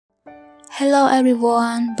Hello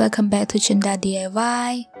everyone, welcome back to Chenda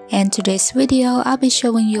DIY. And today's video I'll be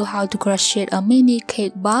showing you how to crochet a mini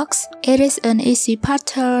cake box. It is an easy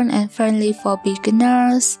pattern and friendly for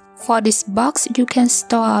beginners. For this box, you can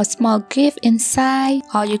store a small gift inside,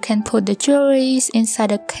 or you can put the jewelries inside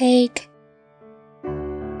the cake.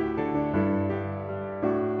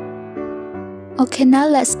 Okay, now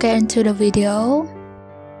let's get into the video.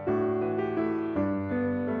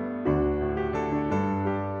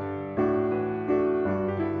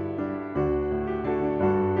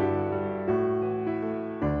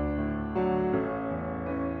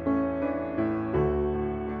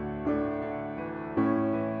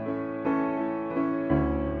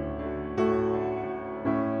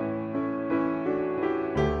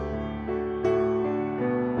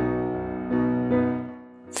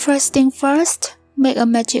 First thing first, make a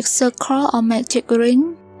magic circle or magic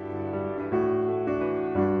ring.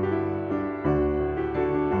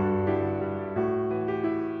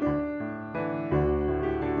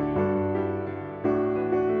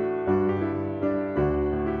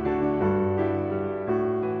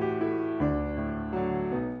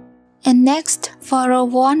 And next, for row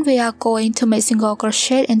 1, we are going to make single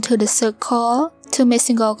crochet into the circle. To make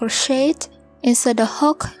single crochet, insert the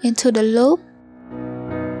hook into the loop.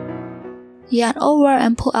 Yarn over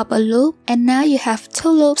and pull up a loop, and now you have 2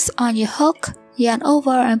 loops on your hook. Yarn over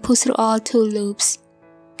and pull through all 2 loops.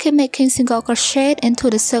 Keep making single crochet into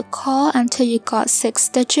the circle until you got 6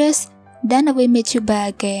 stitches, then I will meet you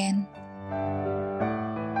back again.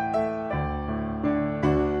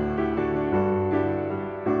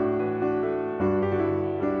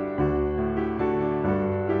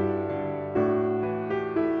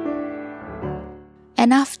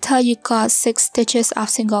 And after you got 6 stitches of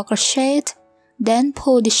single crochet, then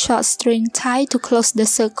pull the short string tight to close the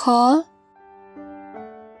circle.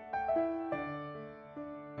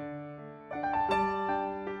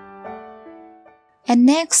 And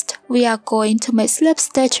next, we are going to make slip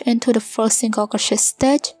stitch into the first single crochet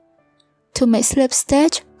stitch. To make slip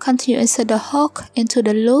stitch, continue insert the hook into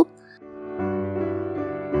the loop.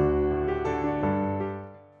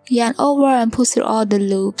 Yarn over and pull through all the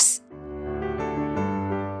loops.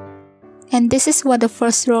 And this is what the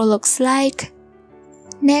first row looks like.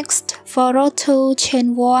 Next, for row 2,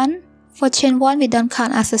 chain 1. For chain 1, we don't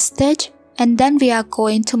count as a stitch. And then we are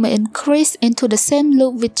going to make increase into the same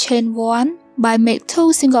loop with chain 1 by make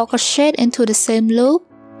 2 single crochet into the same loop.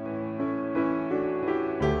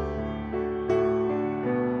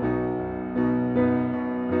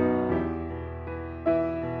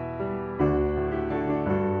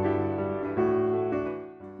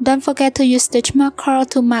 Don't forget to use stitch marker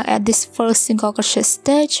to mark at this first single crochet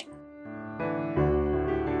stitch.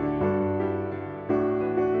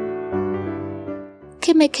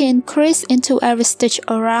 Keep making increase into every stitch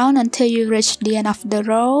around until you reach the end of the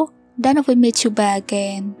row, then I will meet you back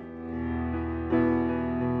again.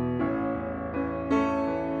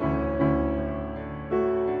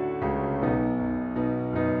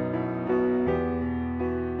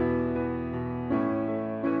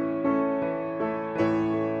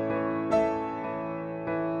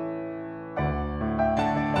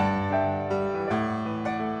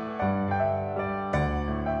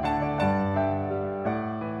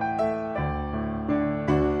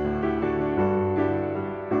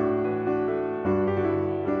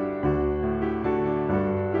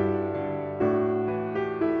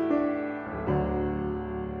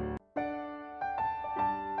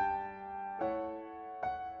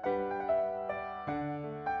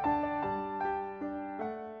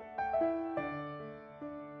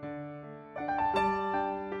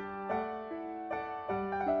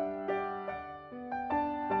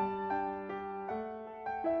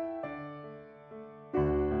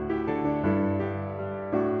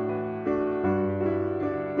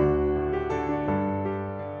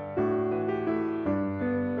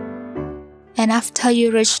 And after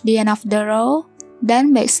you reach the end of the row,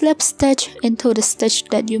 then make slip stitch into the stitch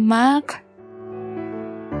that you mark.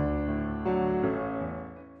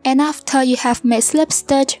 And after you have made slip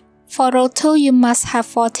stitch, for row 2 you must have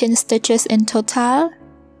 14 stitches in total.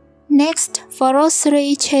 Next, for row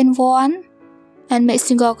 3, chain 1 and make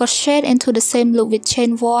single crochet into the same loop with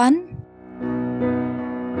chain 1.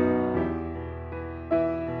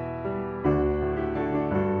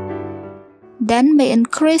 Then make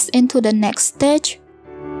increase into the next stitch.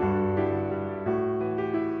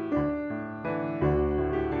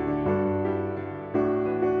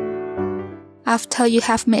 After you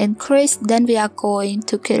have made increase, then we are going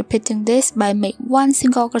to keep repeating this by make 1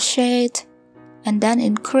 single crochet and then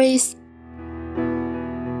increase.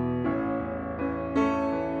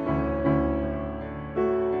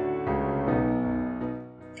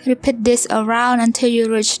 Repeat this around until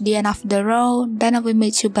you reach the end of the row, then I will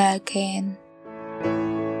meet you back again.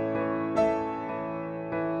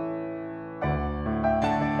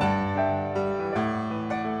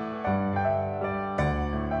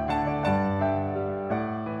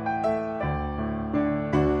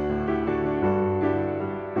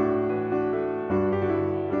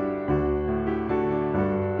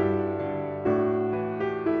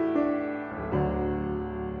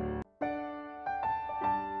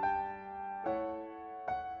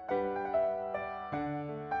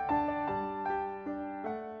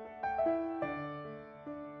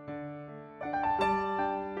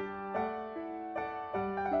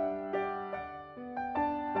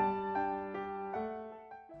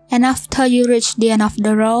 And after you reach the end of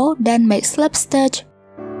the row, then make slip stitch.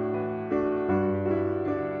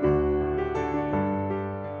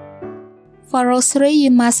 For row 3,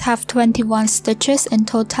 you must have 21 stitches in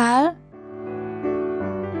total.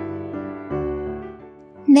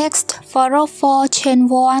 Next, for row 4, chain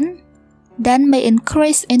 1, then make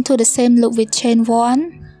increase into the same loop with chain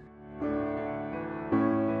 1.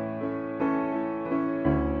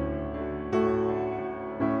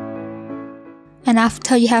 And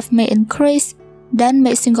after you have made increase, then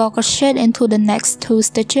make single crochet into the next 2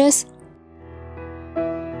 stitches.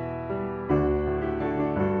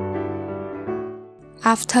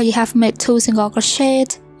 After you have made 2 single crochet,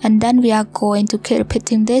 and then we are going to keep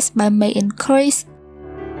repeating this by making increase.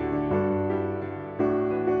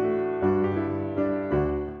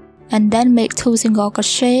 And then make 2 single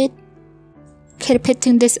crochet. Keep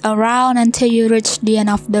repeating this around until you reach the end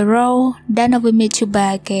of the row, then I will meet you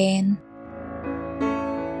back again.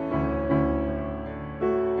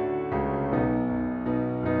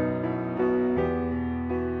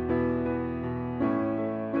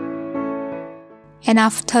 And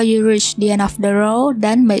after you reach the end of the row,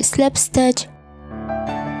 then make slip stitch.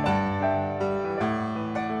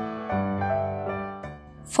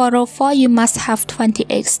 For row 4, you must have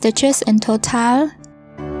 28 stitches in total.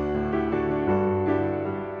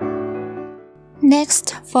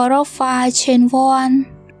 Next, for row 5, chain 1,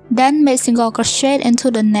 then make single crochet into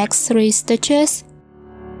the next 3 stitches.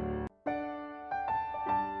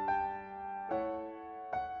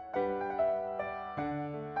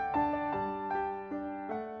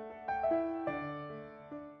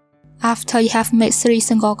 After you have made 3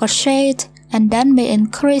 single crochet, and then make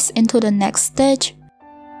increase into the next stitch.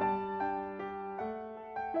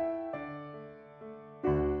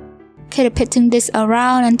 Keep repeating this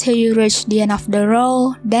around until you reach the end of the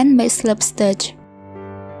row, then make slip stitch.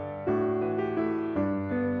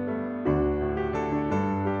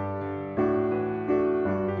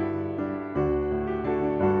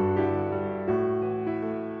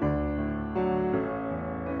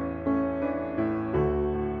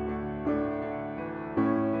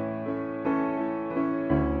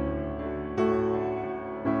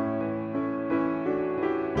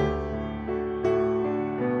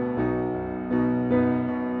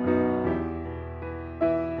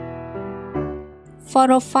 For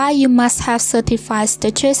row 5, you must have 35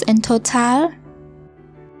 stitches in total.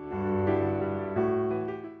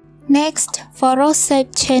 Next, for row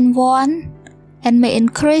 6, chain 1, and make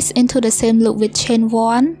increase into the same loop with chain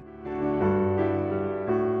 1.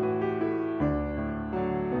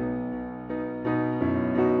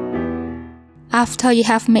 After you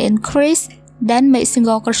have made increase, then make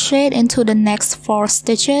single crochet into the next 4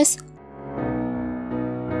 stitches.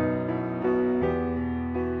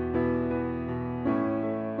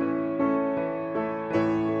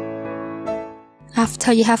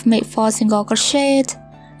 After you have made 4 single crochet,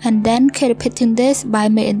 and then keep repeating this by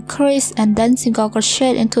making increase and then single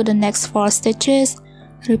crochet into the next 4 stitches.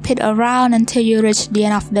 Repeat around until you reach the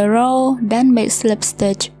end of the row, then make slip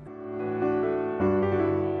stitch.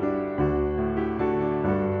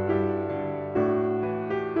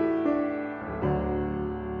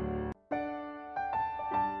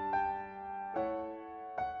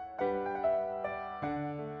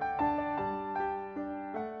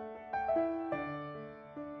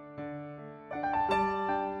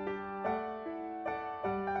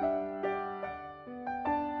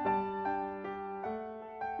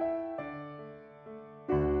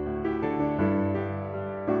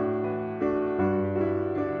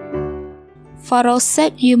 For row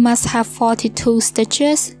 6, you must have 42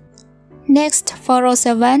 stitches. Next, for row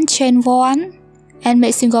 7, chain 1, and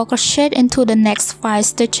make single crochet into the next 5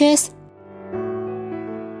 stitches.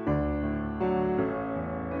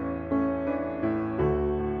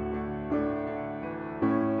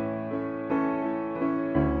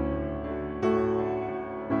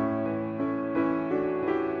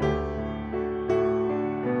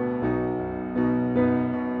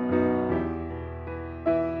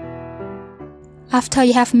 After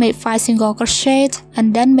you have made 5 single crochet,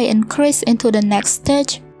 and then make increase into the next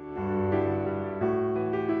stitch.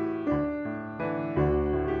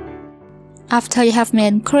 After you have made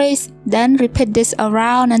increase, then repeat this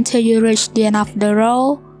around until you reach the end of the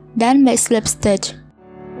row, then make slip stitch.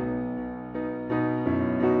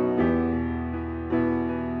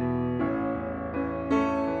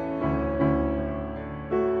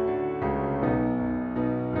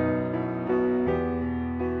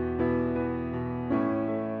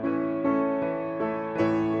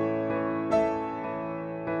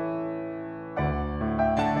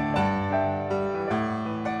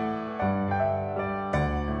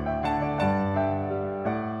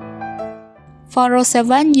 For row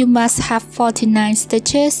 7, you must have 49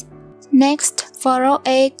 stitches. Next, for row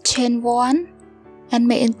 8, chain 1 and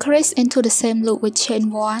make increase into the same loop with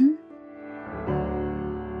chain 1.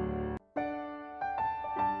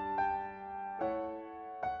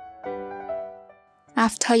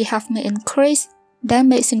 After you have made increase, then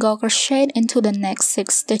make single crochet into the next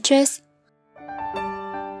 6 stitches.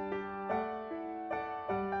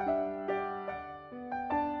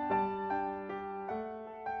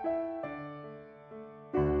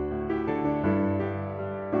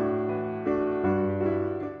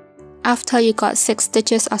 After you got 6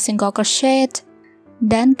 stitches of single crochet,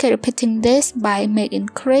 then keep repeating this by make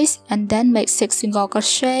increase and then make 6 single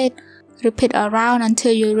crochet. Repeat around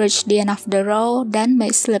until you reach the end of the row, then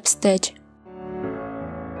make slip stitch.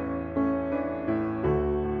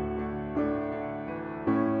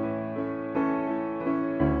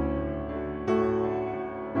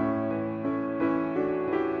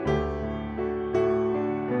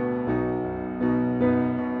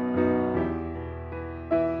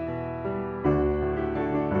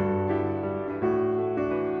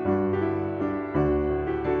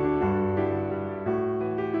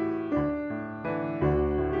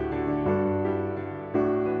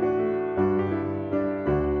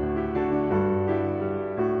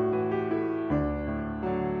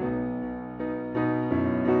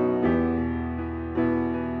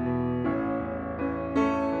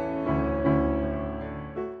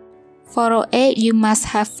 For row 8, you must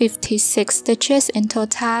have 56 stitches in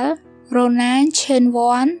total. Row 9, chain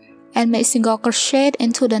 1 and make single crochet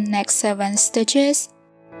into the next 7 stitches.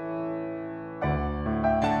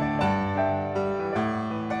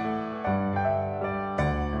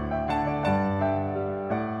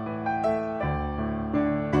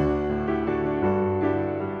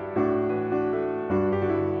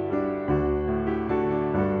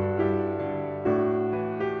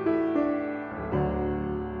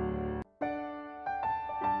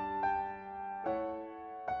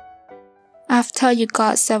 After you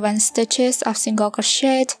got 7 stitches of single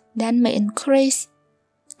crochet, then make increase.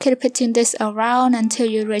 Keep repeating this around until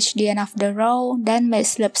you reach the end of the row, then make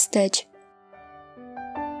slip stitch.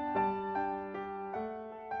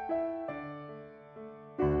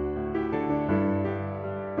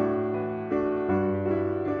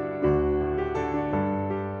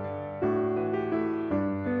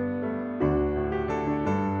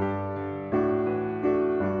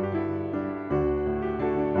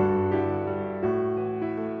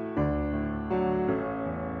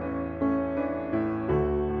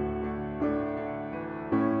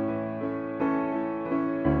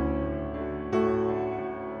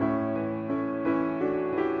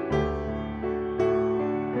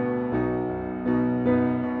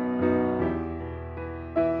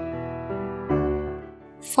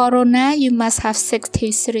 For row 9, you must have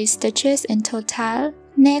 63 stitches in total.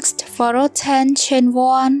 Next, for row 10, chain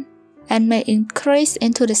 1 and make increase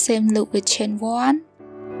into the same loop with chain 1.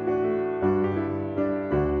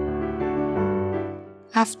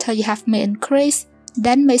 After you have made increase,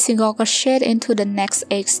 then make single crochet into the next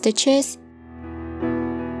 8 stitches.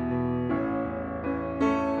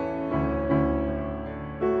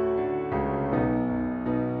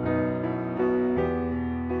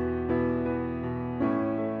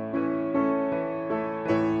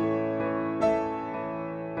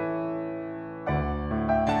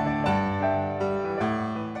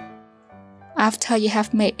 After you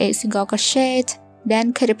have made 8 single crochet,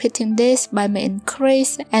 then keep repeating this by make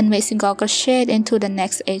increase and make single crochet into the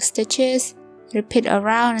next 8 stitches. Repeat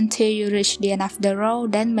around until you reach the end of the row,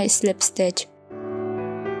 then make slip stitch.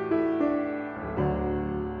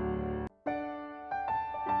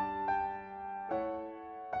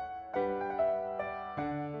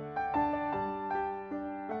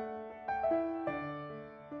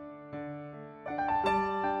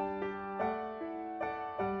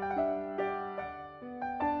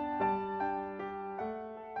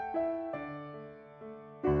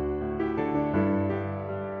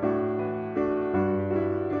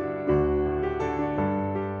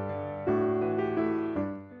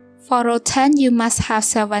 For row 10, you must have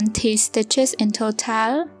 70 stitches in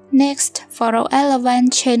total. Next, for row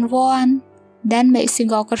 11, chain 1, then make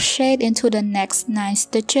single crochet into the next 9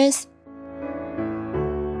 stitches.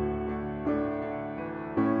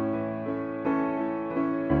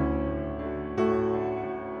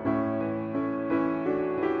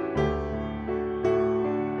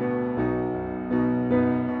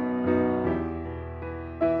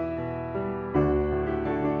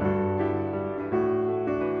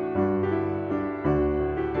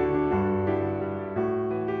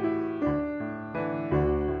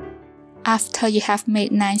 After you have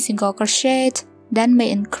made 9 single crochet, then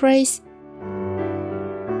make increase.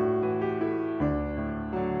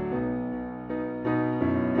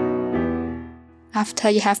 After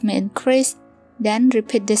you have made increase, then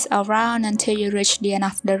repeat this around until you reach the end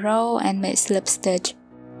of the row and make slip stitch.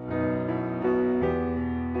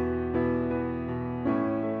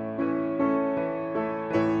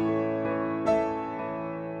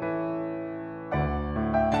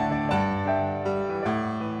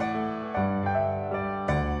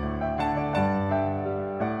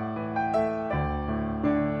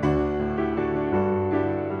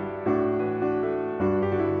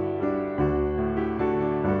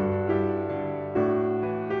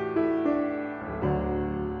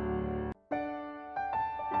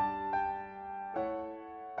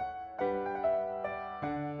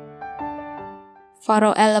 For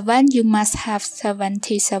row 11, you must have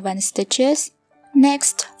 77 stitches.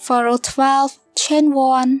 Next, for row 12, chain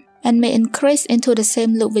 1 and make increase into the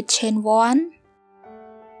same loop with chain 1.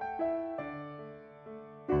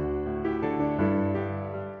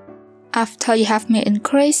 After you have made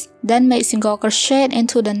increase, then make single crochet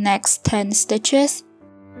into the next 10 stitches.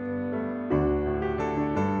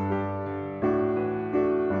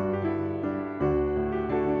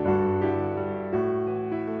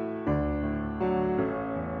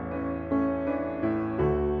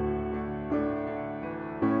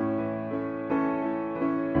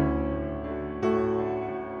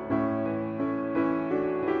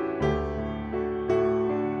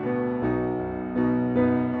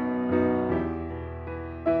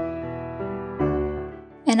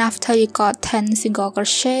 And after you got 10 single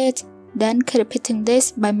crochet, then keep repeating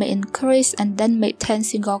this by make increase and then make 10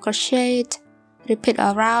 single crochet. Repeat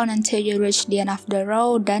around until you reach the end of the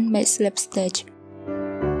row, then make slip stitch.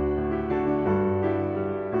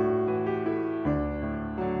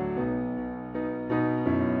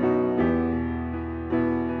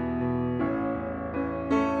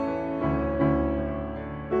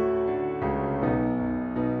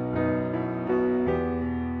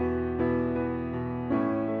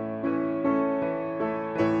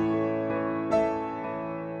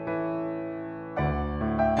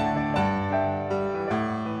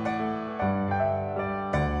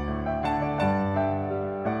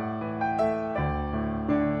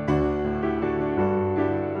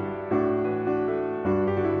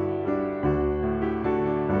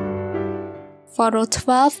 For row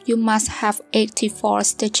 12, you must have 84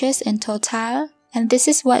 stitches in total. And this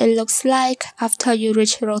is what it looks like after you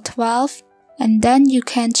reach row 12. And then you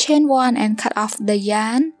can chain 1 and cut off the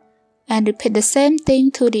yarn. And repeat the same thing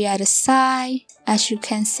to the other side. As you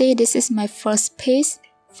can see, this is my first piece.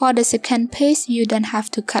 For the second piece, you don't have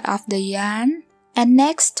to cut off the yarn. And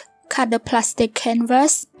next, cut the plastic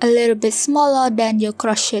canvas a little bit smaller than your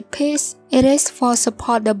crochet piece. It is for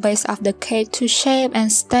support the base of the cake to shape and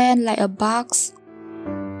stand like a box.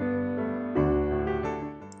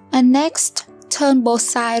 And next, turn both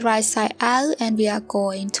sides right side out and we are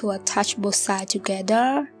going to attach both sides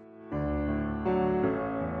together.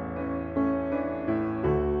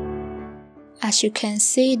 As you can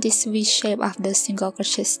see, this V shape of the single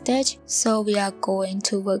crochet stitch, so we are going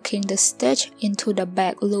to working the stitch into the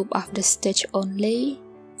back loop of the stitch only.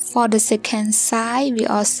 For the second side, we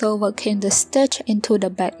also working the stitch into the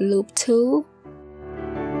back loop too.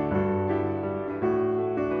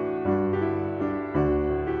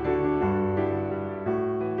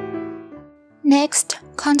 Next,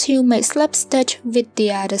 continue make slip stitch with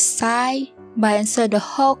the other side by insert the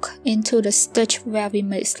hook into the stitch where we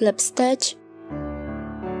made slip stitch.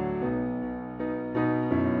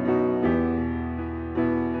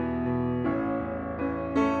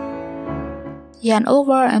 Yarn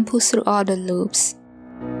over and pull through all the loops.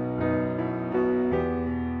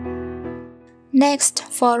 Next,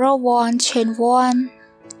 for row 1, chain 1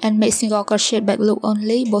 and make single crochet back loop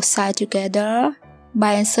only, both sides together.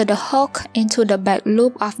 By insert the hook into the back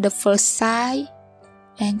loop of the first side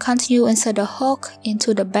and continue insert the hook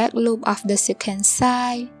into the back loop of the second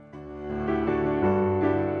side.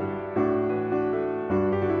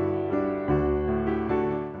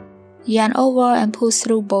 yarn over and pull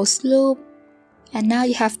through both loops. And now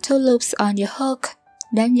you have 2 loops on your hook,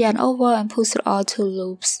 then yarn over and pull through all 2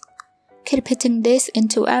 loops. Keep repeating this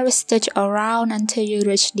into every stitch around until you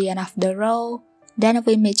reach the end of the row, then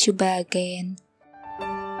we meet you back again.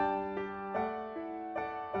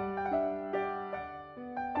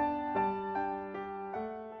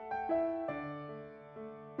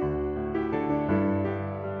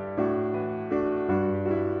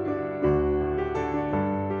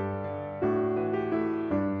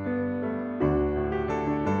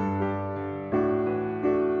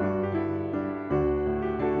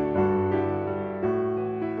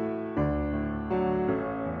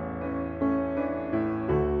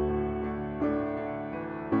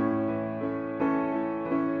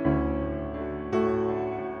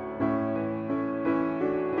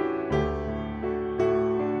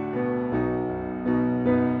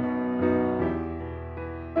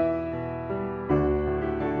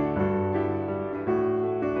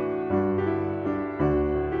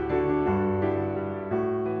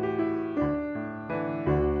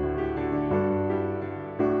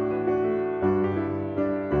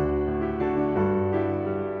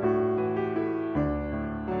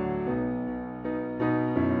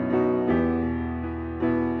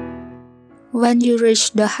 When you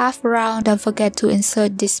reach the half round, don't forget to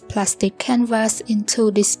insert this plastic canvas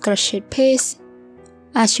into this crochet piece.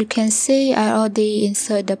 As you can see, I already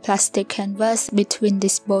insert the plastic canvas between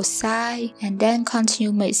this both sides, and then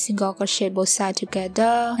continue make single crochet both sides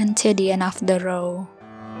together until the end of the row.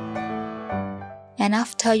 And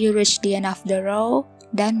after you reach the end of the row,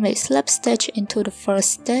 then make slip stitch into the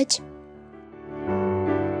first stitch.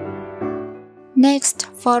 Next,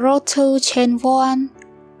 for row 2, chain 1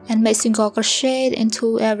 and make single crochet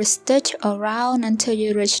into every stitch around until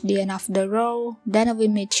you reach the end of the row, then I will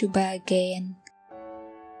meet you back again.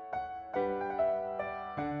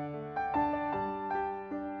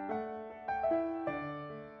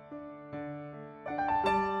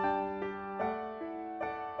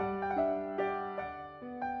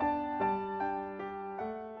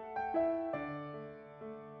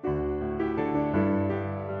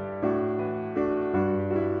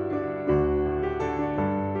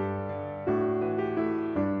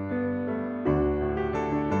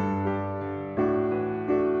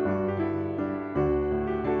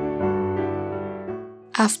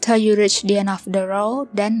 After you reach the end of the row,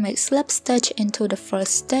 then make slip stitch into the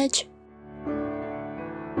first stitch.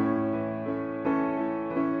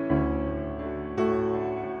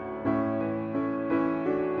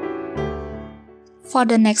 For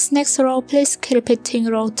the next row, please keep repeating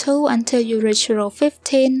row 2 until you reach row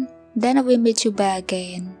 15, then I will meet you back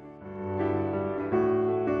again.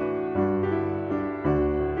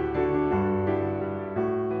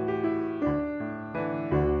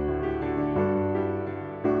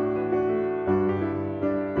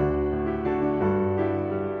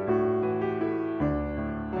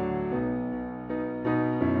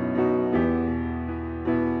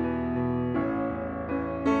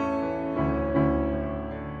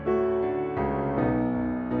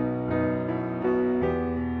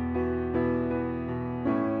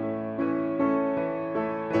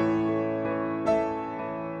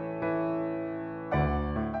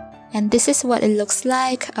 And this is what it looks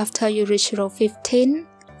like after you reach row 15.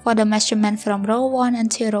 For the measurement from row 1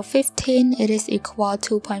 until row 15, it is equal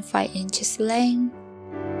to 2.5 inches length.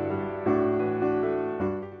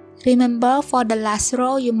 Remember, for the last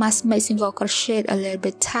row, you must make single crochet a little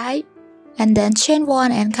bit tight, and then chain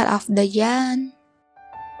 1 and cut off the yarn.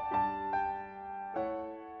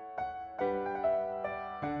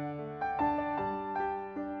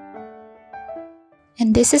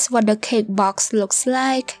 And this is what the cake box looks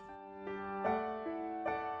like.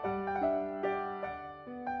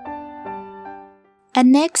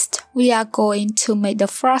 And next, we are going to make the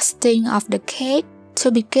frosting of the cake. To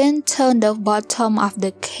begin, turn the bottom of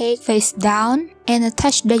the cake face down and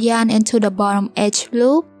attach the yarn into the bottom edge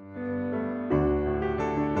loop.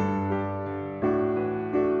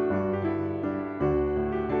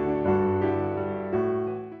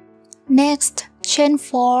 Next, chain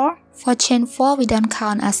 4. For chain 4, we don't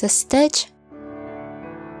count as a stitch.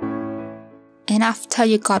 And after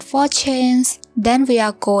you got 4 chains, then we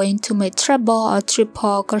are going to make treble or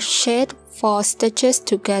triple crochet 4 stitches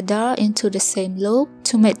together into the same loop.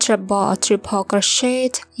 To make treble or triple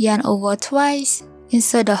crochet, yarn over twice,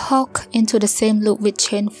 insert the hook into the same loop with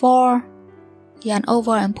chain 4, yarn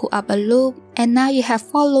over and pull up a loop, and now you have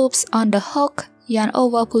 4 loops on the hook. Yarn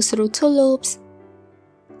over, pull through 2 loops,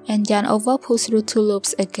 and yarn over, pull through 2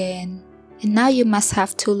 loops again. And now you must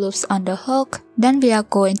have 2 loops on the hook. Then we are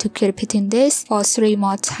going to keep repeating this for 3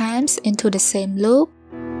 more times into the same loop.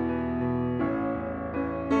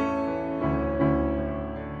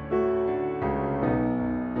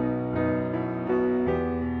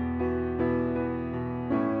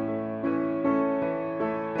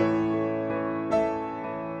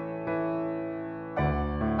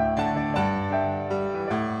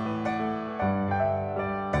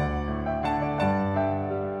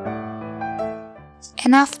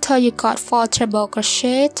 And after you got 4 treble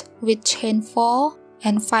crochet with chain 4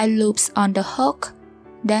 and 5 loops on the hook,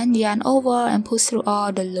 then yarn over and pull through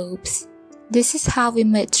all the loops. This is how we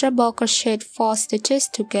make treble crochet 4 stitches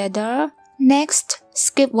together. Next,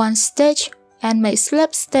 skip 1 stitch and make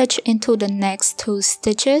slip stitch into the next 2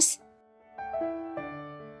 stitches.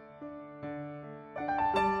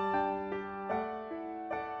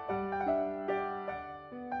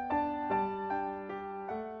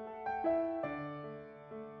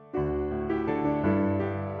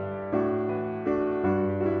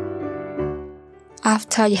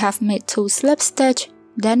 After you have made 2 slip stitch,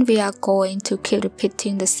 then we are going to keep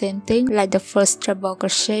repeating the same thing like the first treble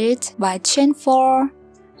crochet by chain 4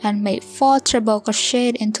 and make 4 treble crochet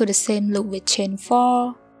into the same loop with chain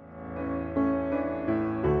 4.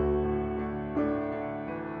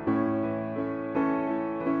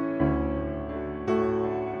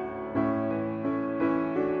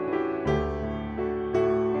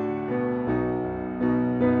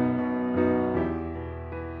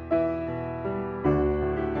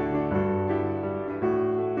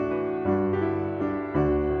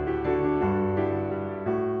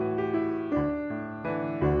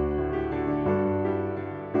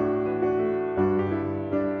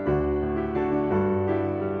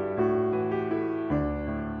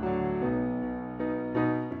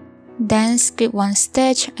 Then skip 1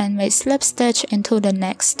 stitch and make slip stitch into the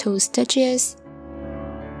next 2 stitches.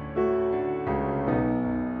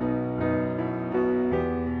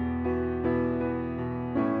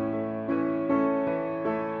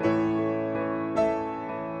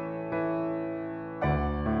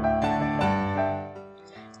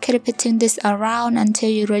 Keep repeating this around until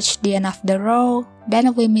you reach the end of the row,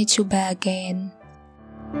 then we meet you back again.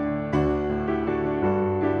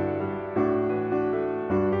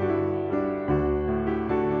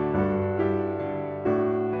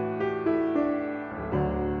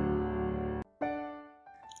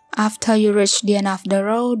 After you reach the end of the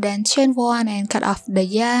row, then chain 1 and cut off the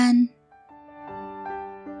yarn.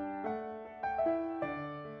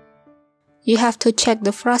 You have to check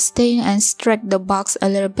the frosting and stretch the box a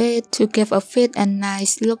little bit to give a fit and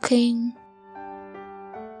nice looking.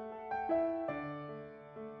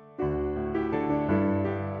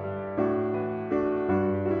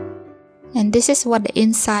 And this is what the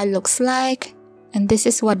inside looks like, and this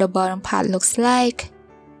is what the bottom part looks like.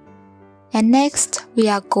 And next, we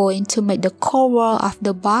are going to make the cover of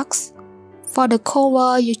the box. For the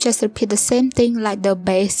cover, you just repeat the same thing like the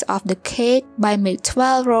base of the cake by make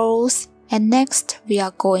 12 rows. And next, we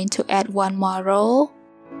are going to add 1 more row.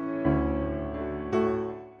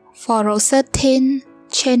 For row 13,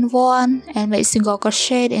 chain 1 and make single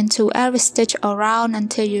crochet into every stitch around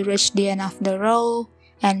until you reach the end of the row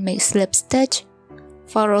and make slip stitch.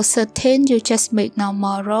 For row 13, you just make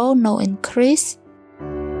normal row, no increase.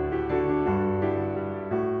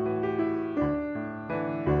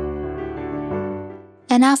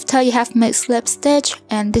 And after you have made slip stitch,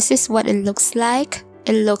 and this is what it looks like.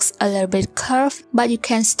 It looks a little bit curved, but you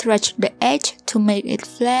can stretch the edge to make it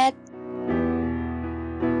flat.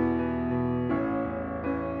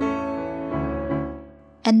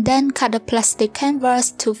 And then cut the plastic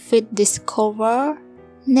canvas to fit this cover.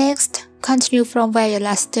 Next, continue from where your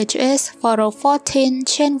last stitch is for row 14,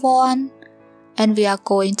 chain 1. And we are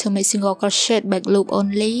going to make single crochet back loop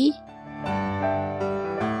only.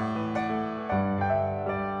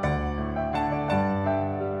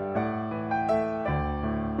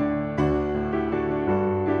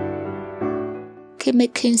 Keep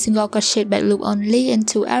making single crochet back loop only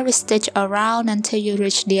into every stitch around until you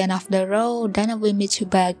reach the end of the row, then I will meet you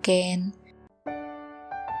back again.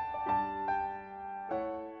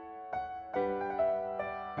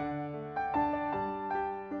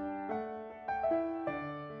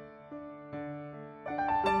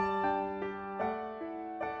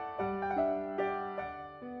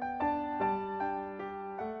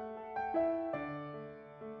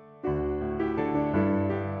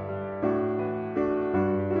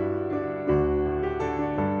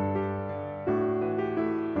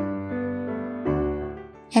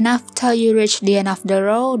 And after you reach the end of the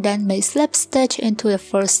row, then make slip stitch into the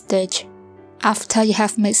first stitch. After you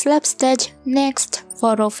have made slip stitch, next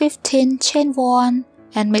for row 15, chain 1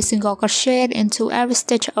 and make single crochet into every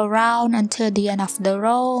stitch around until the end of the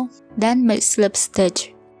row, then make slip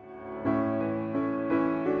stitch.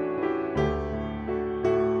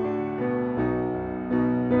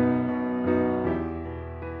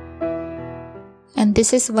 And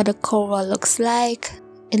this is what the cover looks like.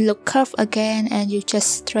 It looks curved again, and you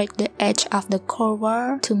just straight the edge of the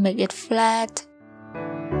cover to make it flat.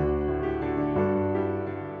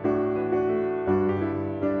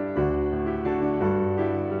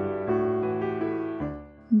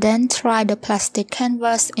 Then try the plastic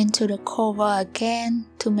canvas into the cover again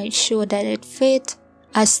to make sure that it fits.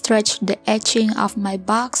 I stretched the edging of my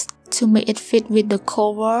box to make it fit with the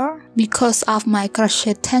cover. Because of my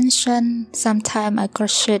crochet tension, sometimes I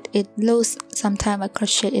crochet it loose, sometimes I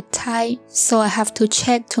crochet it tight, so I have to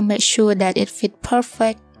check to make sure that it fits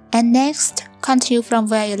perfect. And next, continue from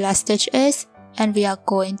where your last stitch is, and we are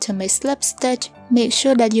going to make slip stitch. Make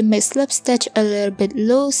sure that you make slip stitch a little bit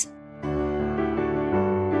loose.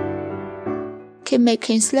 Keep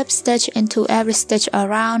making slip stitch into every stitch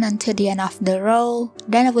around until the end of the row.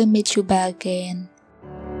 Then I will meet you back again.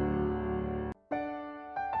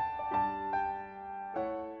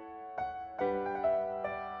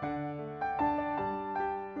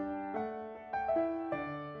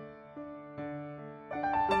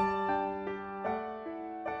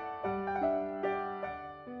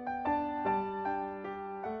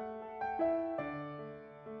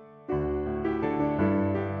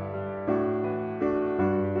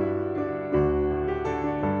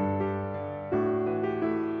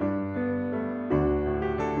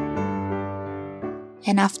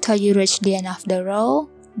 And after you reach the end of the row,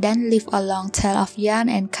 then leave a long tail of yarn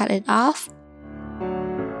and cut it off.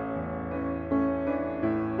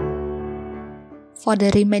 For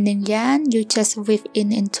the remaining yarn, you just weave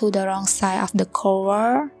in into the wrong side of the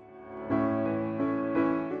cover.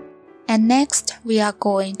 And next, we are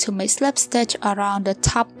going to make slip stitch around the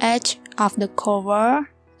top edge of the cover.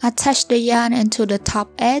 Attach the yarn into the top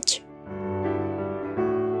edge.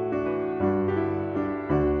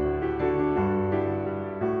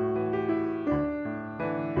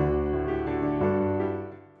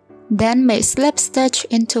 Then make slip stitch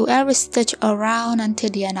into every stitch around until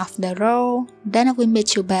the end of the row. Then I will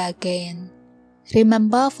meet you back again.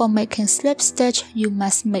 Remember, for making slip stitch, you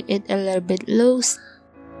must make it a little bit loose.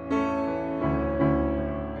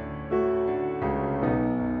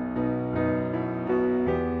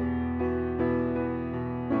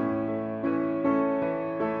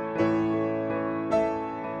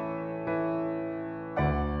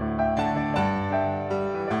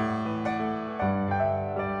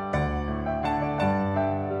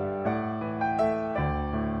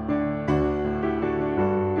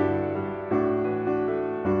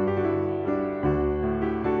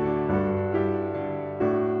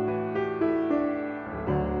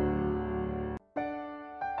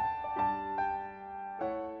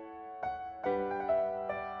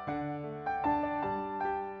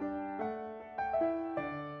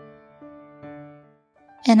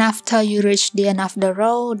 And after you reach the end of the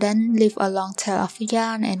row, then leave a long tail of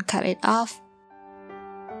yarn and cut it off.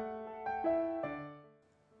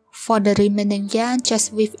 For the remaining yarn,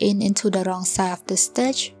 just weave in into the wrong side of the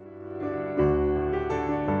stitch.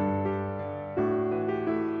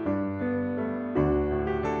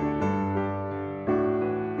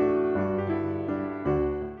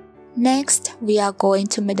 Next, we are going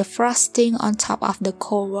to make the frosting on top of the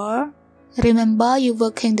cover. Remember, you're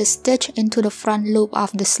working the stitch into the front loop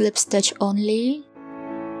of the slip stitch only.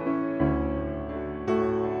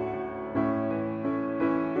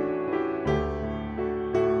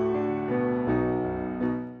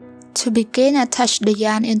 To begin, attach the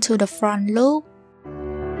yarn into the front loop.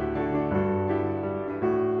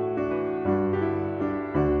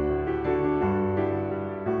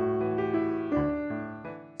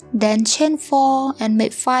 Then chain 4 and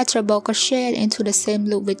make 5 treble crochet into the same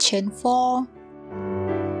loop with chain 4.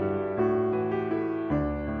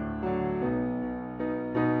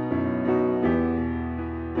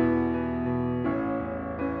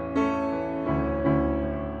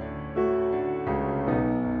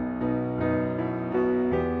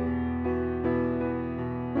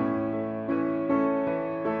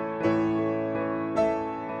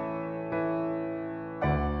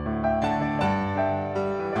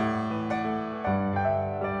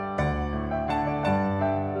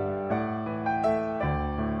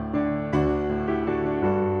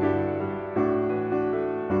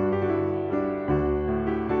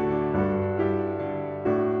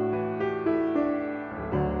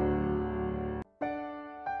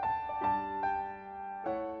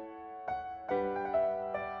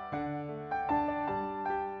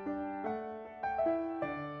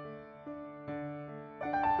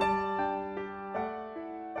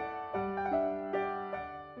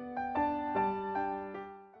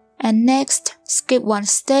 And next, skip one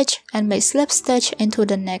stitch and make slip stitch into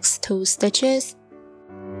the next 2 stitches.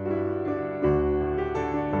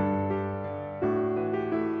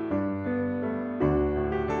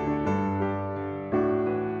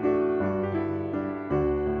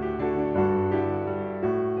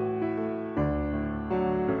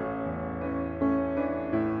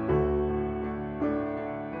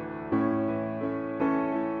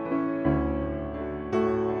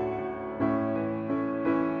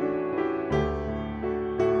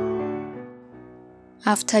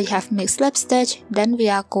 After you have made slip stitch, then we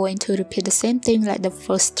are going to repeat the same thing like the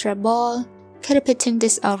first treble. Keep repeating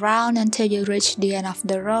this around until you reach the end of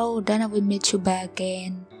the row, then I will meet you back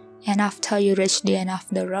again. And after you reach the end of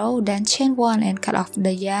the row, then chain 1 and cut off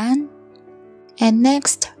the yarn. And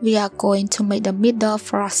next, we are going to make the middle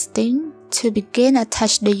frosting. To begin,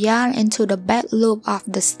 attach the yarn into the back loop of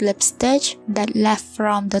the slip stitch that left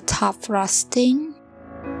from the top frosting.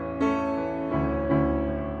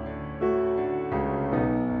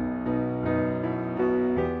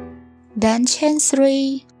 Then chain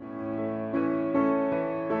 3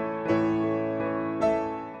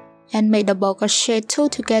 and make double crochet 2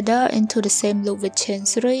 together into the same loop with chain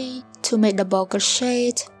 3. To make double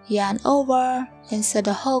crochet, yarn over, insert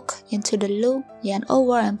the hook into the loop, yarn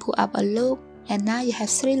over and pull up a loop, and now you have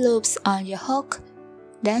 3 loops on your hook.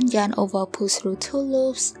 Then yarn over, pull through 2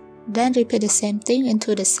 loops, then repeat the same thing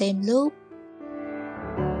into the same loop.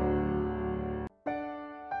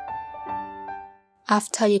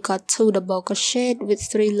 After you got 2 double crochet with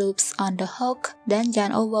 3 loops on the hook, then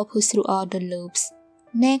yarn over, pull through all the loops.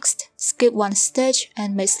 Next, skip 1 stitch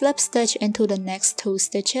and make slip stitch into the next 2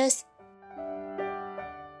 stitches.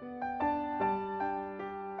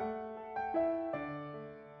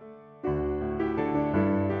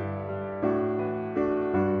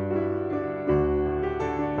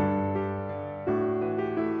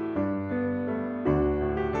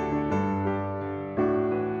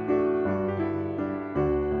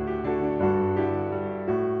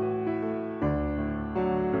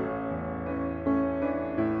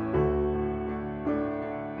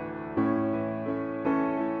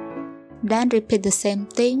 Then repeat the same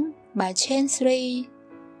thing by chain 3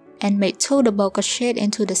 and make 2 double crochet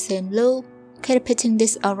into the same loop. Keep repeating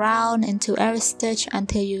this around into every stitch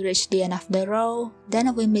until you reach the end of the row, then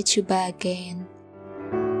I will meet you back again.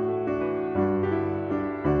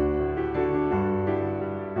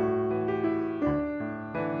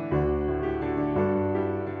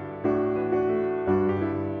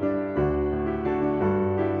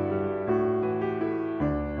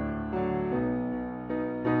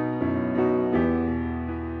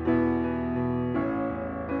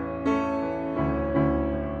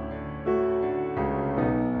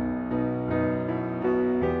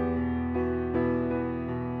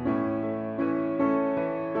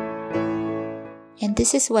 And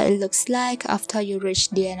this is what it looks like after you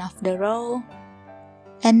reach the end of the row.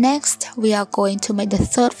 And next, we are going to make the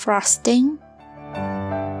third frosting.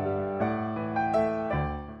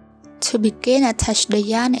 To begin, attach the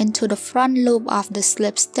yarn into the front loop of the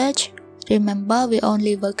slip stitch. Remember, we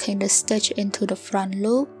only working the stitch into the front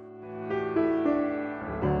loop.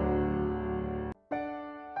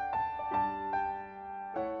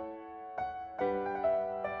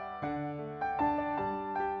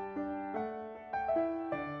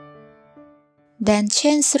 Then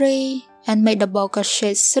chain 3 and make double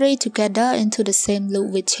crochet 3 together into the same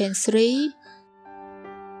loop with chain 3.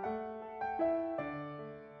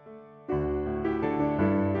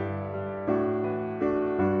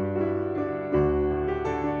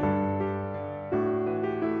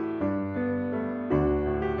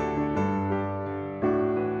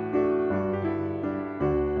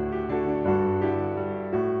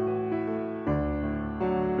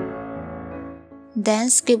 Then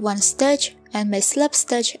skip 1 stitch and make slip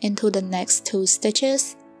stitch into the next 2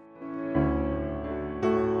 stitches.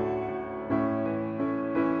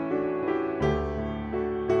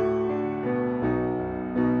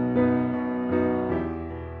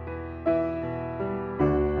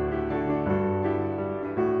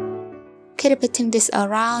 Keep repeating this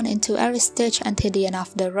around into every stitch until the end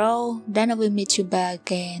of the row, then I will meet you back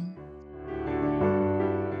again.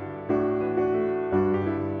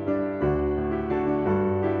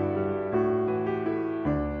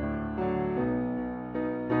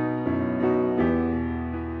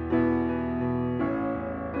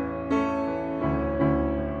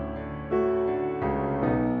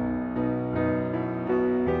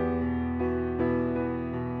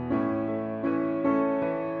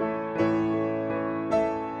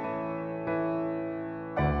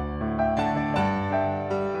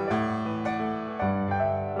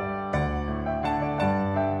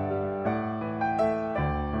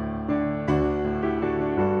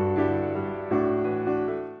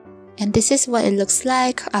 And this is what it looks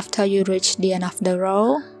like after you reach the end of the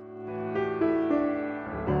row.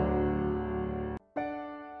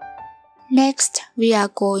 Next, we are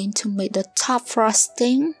going to make the top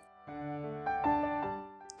frosting.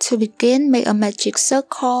 To begin, make a magic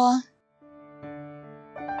circle.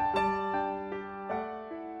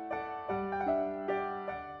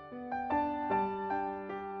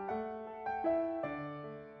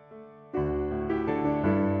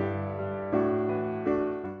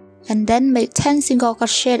 Then make 10 single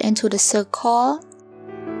crochet into the circle.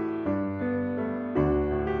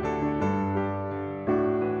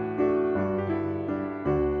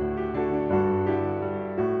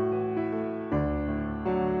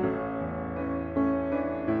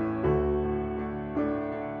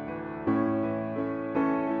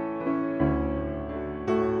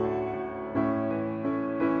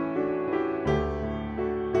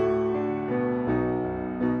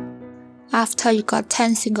 After you got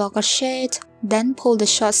 10 single crochet, then pull the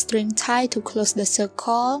short string tie to close the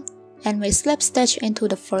circle and make slip stitch into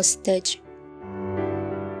the first stitch.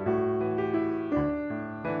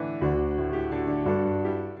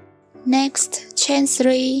 Next, chain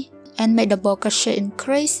 3 and make double crochet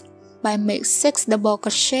increase by make 6 double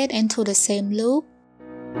crochet into the same loop.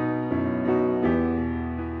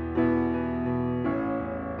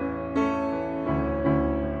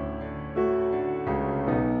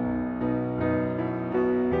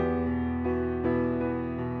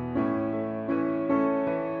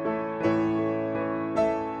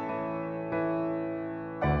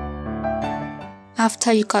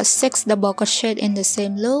 After you got 6 double crochet in the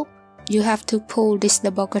same loop, you have to pull this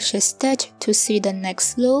double crochet stitch to see the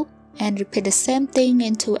next loop and repeat the same thing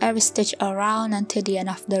into every stitch around until the end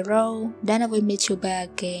of the row. Then I will meet you back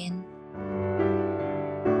again.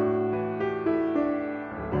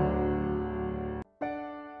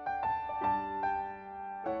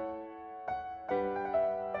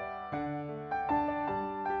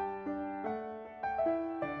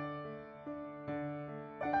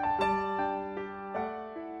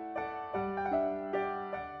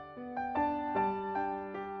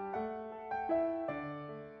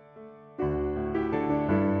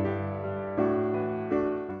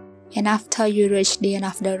 And after you reach the end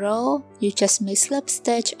of the row, you just make slip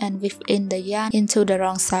stitch and weave in the yarn into the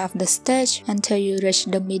wrong side of the stitch until you reach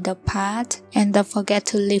the middle part. And don't forget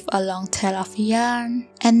to leave a long tail of yarn.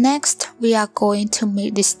 And next, we are going to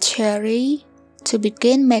make this cherry. To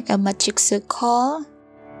begin, make a magic circle.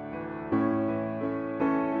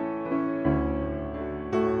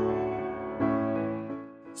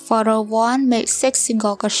 For row 1, make 6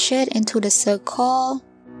 single crochet into the circle.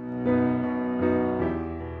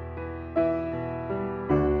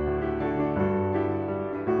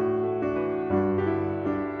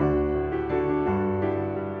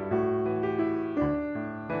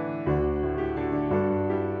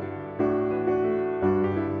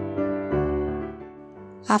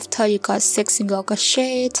 After you got 6 single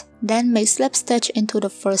crochet, then make slip stitch into the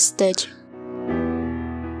first stitch.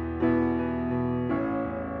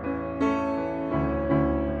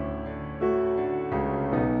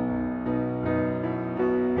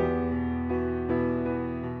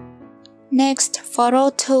 Next, for row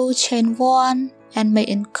 2, chain 1 and make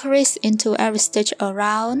increase into every stitch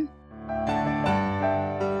around.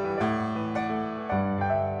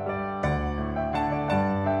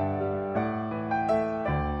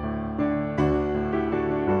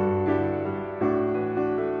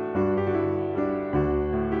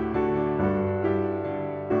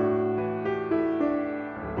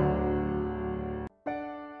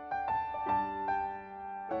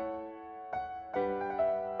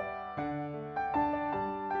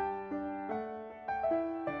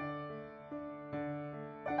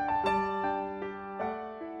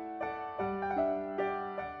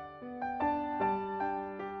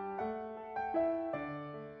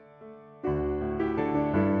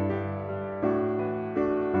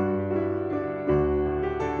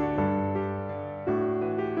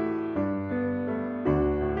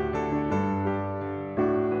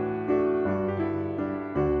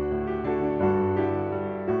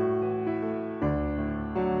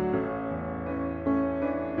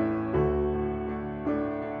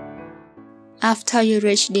 After you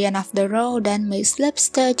reach the end of the row, then make slip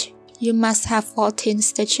stitch. You must have 14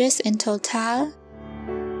 stitches in total.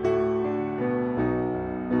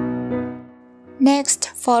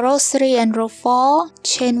 Next, for row 3 and row 4,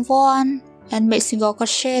 chain 1 and make single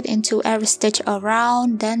crochet into every stitch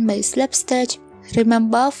around, then make slip stitch.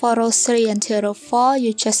 Remember, for row 3 until row 4,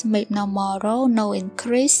 you just make normal row, no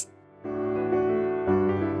increase.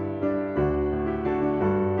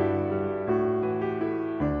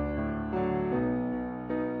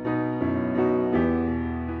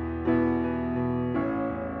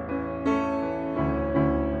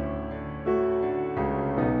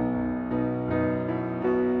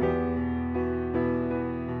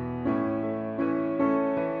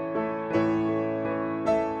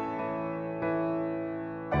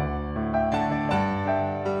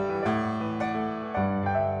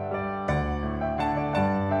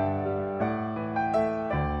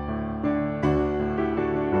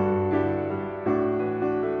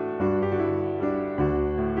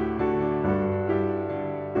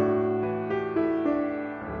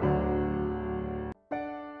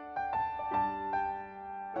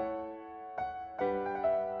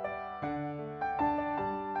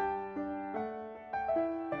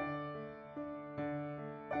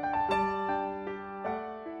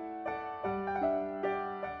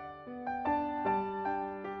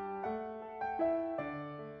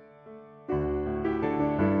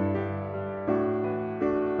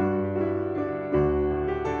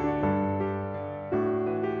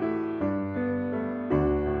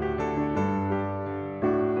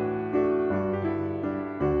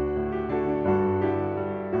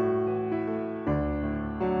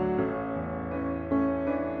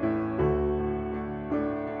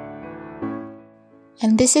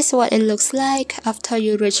 And this is what it looks like after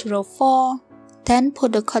you reach row 4. Then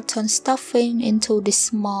put the cotton stuffing into this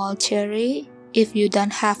small cherry. If you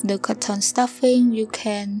don't have the cotton stuffing, you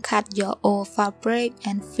can cut your old fabric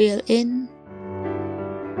and fill in.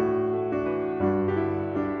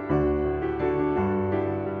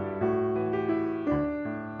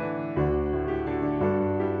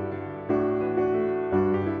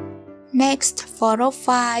 Next, for row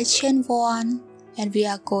 5, chain 1, and we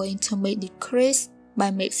are going to make the crease by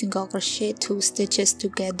making single crochet 2 stitches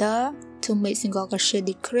together. To make single crochet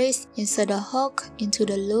the crease, insert a hook into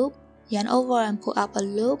the loop, yarn over and pull up a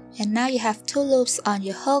loop, and now you have 2 loops on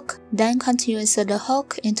your hook. Then continue insert the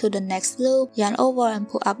hook into the next loop, yarn over and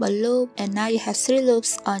pull up a loop, and now you have 3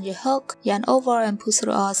 loops on your hook, yarn over and pull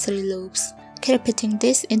through all 3 loops. Keep repeating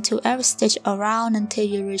this into every stitch around until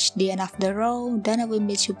you reach the end of the row, then I will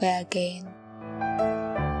meet you back again.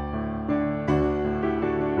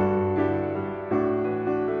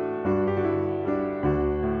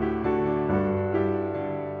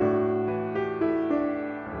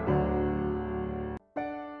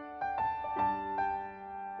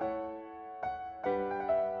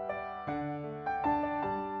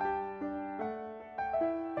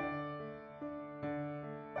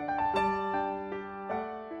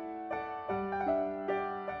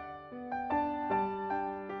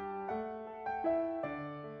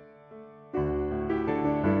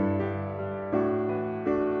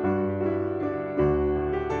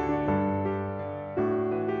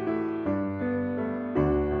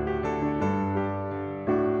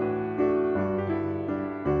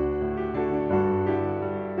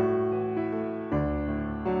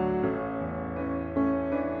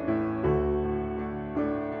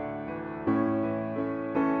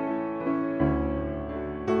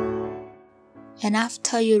 And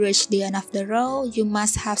after you reach the end of the row, you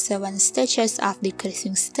must have 7 stitches of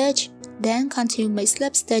decreasing stitch. Then continue make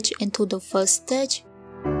slip stitch into the first stitch.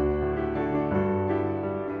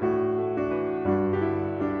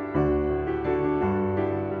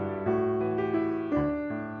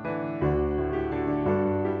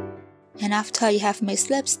 And after you have made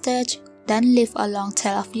slip stitch, then leave a long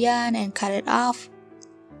tail of yarn and cut it off.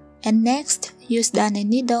 And next, use darning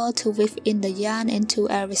needle to weave in the yarn into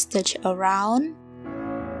every stitch around.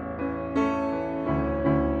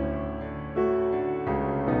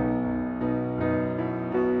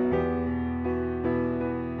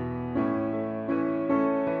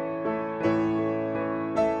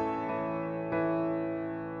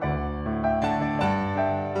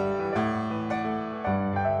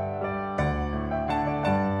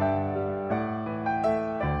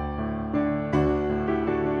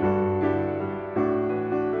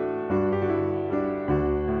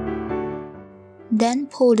 Then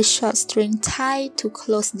pull the short string tight to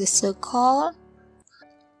close the circle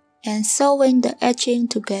and sewing the edging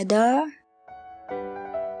together.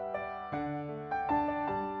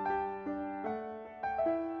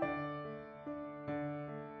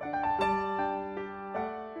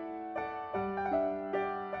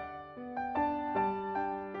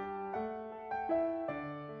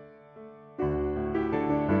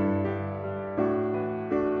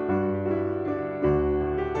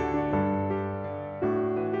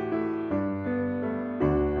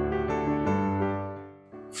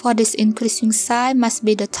 For this increasing side must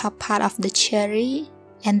be the top part of the cherry,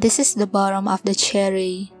 and this is the bottom of the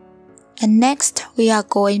cherry. And next we are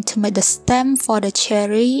going to make the stem for the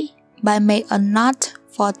cherry by make a knot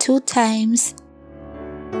for 2 times.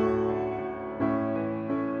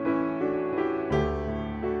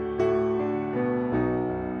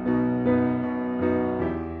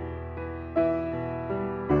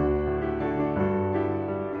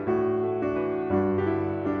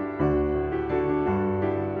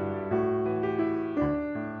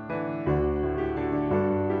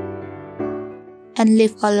 And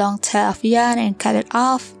leave a long tail of yarn and cut it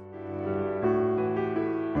off.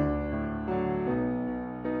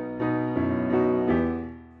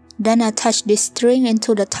 Then attach this string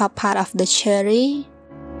into the top part of the cherry.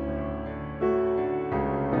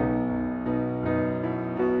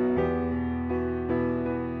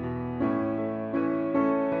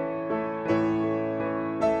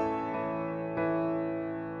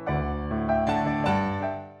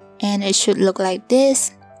 And it should look like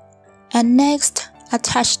this. And next,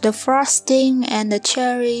 attach the frosting and the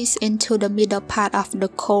cherries into the middle part of the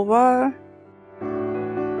cover.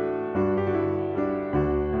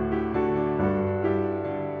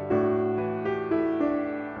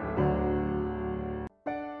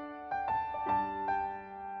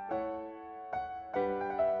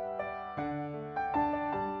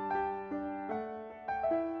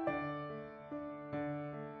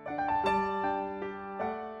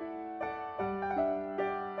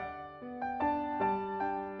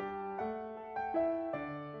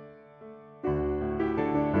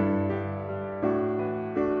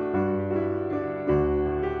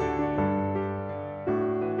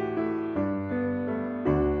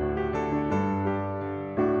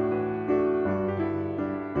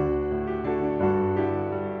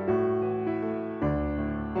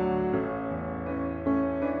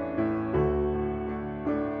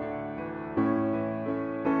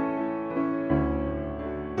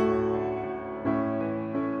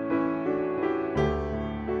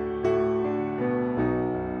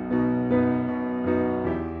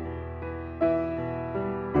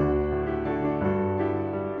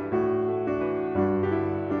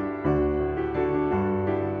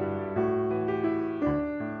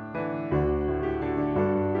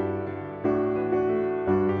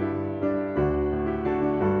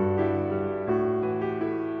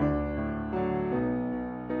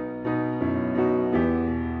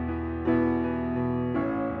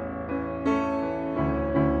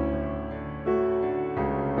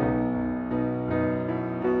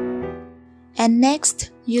 And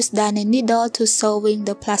next, use darning needle to sewing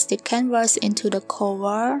the plastic canvas into the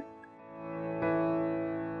cover.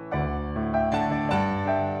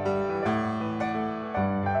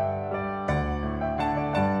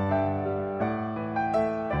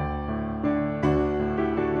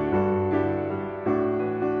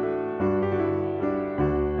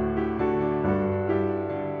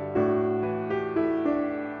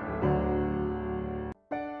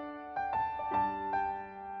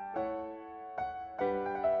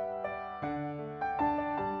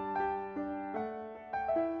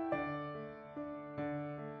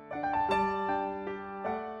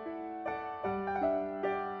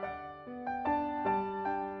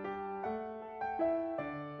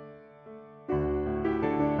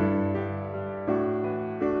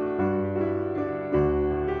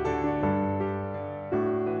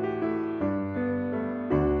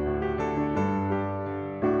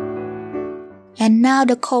 And now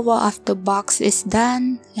the cover of the box is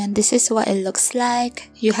done, and this is what it looks like.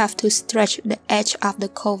 You have to stretch the edge of the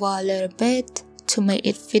cover a little bit to make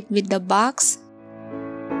it fit with the box.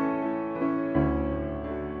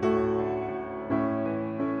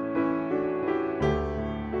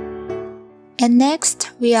 And next,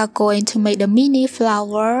 we are going to make the mini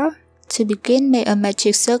flower. To begin, make a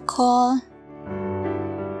magic circle.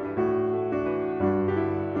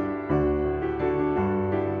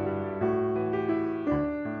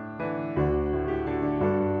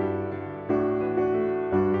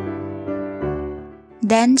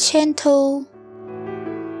 Then chain 2.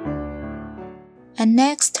 And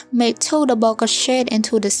next, make 2 double crochet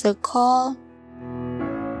into the circle.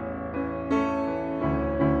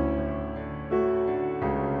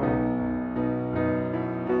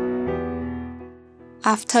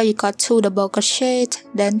 After you got 2 double crochet,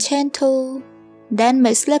 then chain 2. Then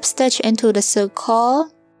make slip stitch into the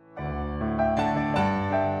circle.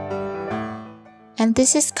 And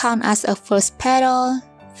this is count as a first petal.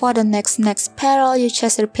 For the next petal, you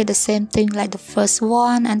just repeat the same thing like the first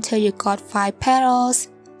one until you got 5 petals.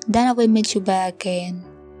 Then I will meet you back again.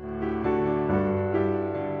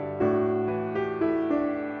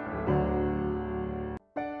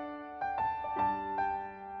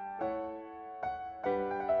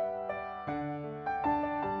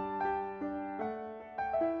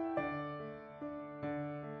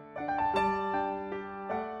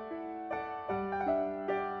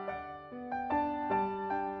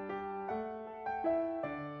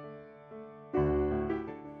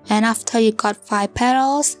 And after you got 5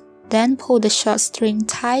 petals, then pull the short string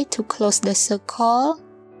tight to close the circle.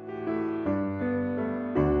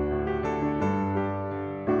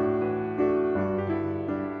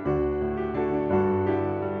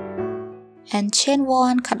 And chain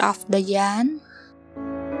 1, cut off the yarn.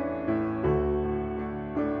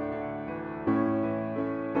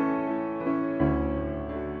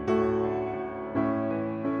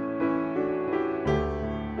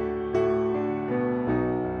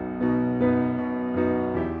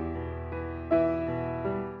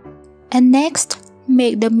 And next,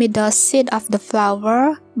 make the middle seed of the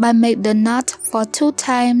flower by make the knot for 2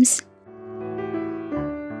 times.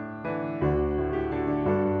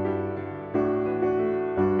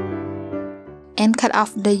 And cut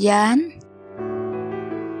off the yarn.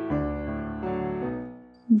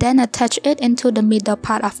 Then attach it into the middle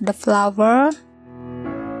part of the flower.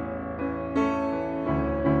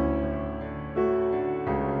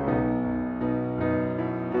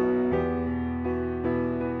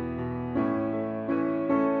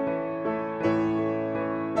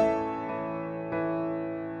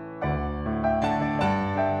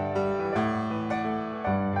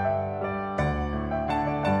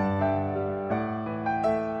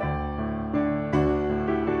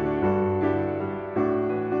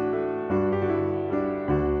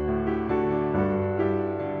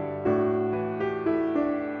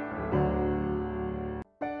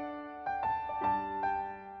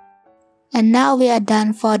 And now we are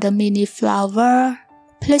done for the mini flower.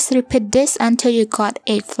 Please repeat this until you got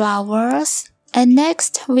 8 flowers. And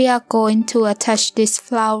next, we are going to attach this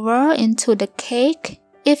flower into the cake.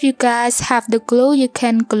 If you guys have the glue, you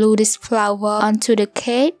can glue this flower onto the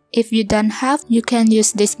cake. If you don't have, you can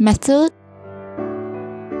use this method.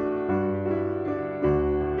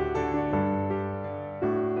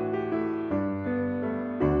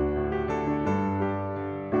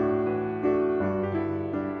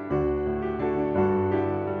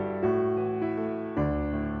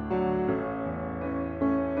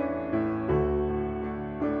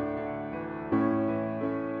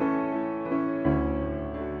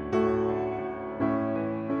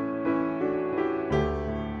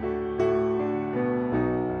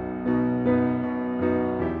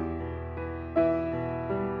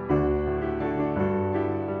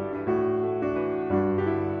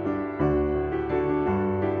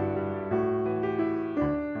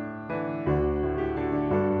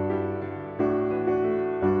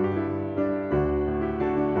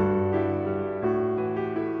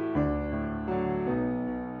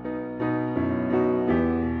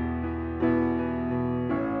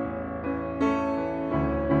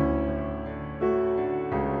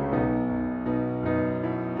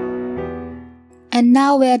 And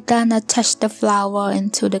now we're done. Attach the flower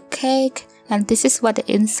into the cake, and this is what the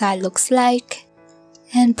inside looks like.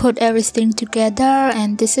 And put everything together,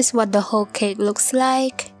 and this is what the whole cake looks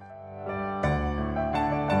like.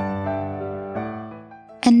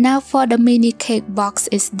 And now for the mini cake box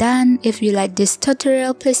is done. If you like this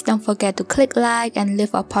tutorial, please don't forget to click like and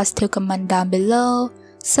leave a positive comment down below.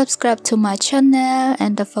 Subscribe to my channel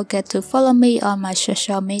and don't forget to follow me on my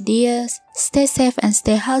social medias. Stay safe and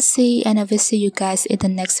stay healthy, and I will see you guys in the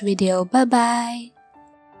next video. Bye bye.